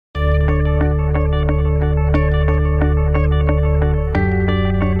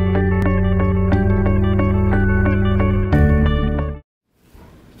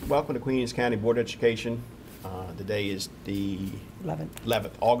welcome to Queens County Board of Education. The day is the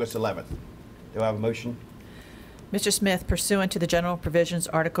 11th, August 11th. Do I have a motion? Mr. Smith, pursuant to the general provisions,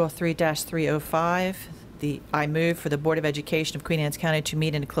 Article 3-305, I move for the Board of Education of Queen Anne's County to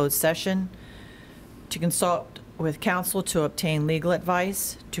meet in a closed session, to consult with counsel to obtain legal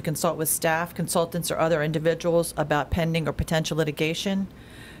advice, to consult with staff, consultants, or other individuals about pending or potential litigation,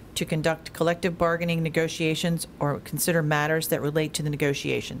 to conduct collective bargaining negotiations or consider matters that relate to the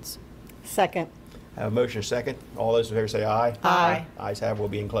negotiations. Second. I have a motion, a second. All those in favor say aye. Aye. Ayes have, we'll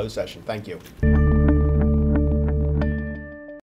be in closed session. Thank you.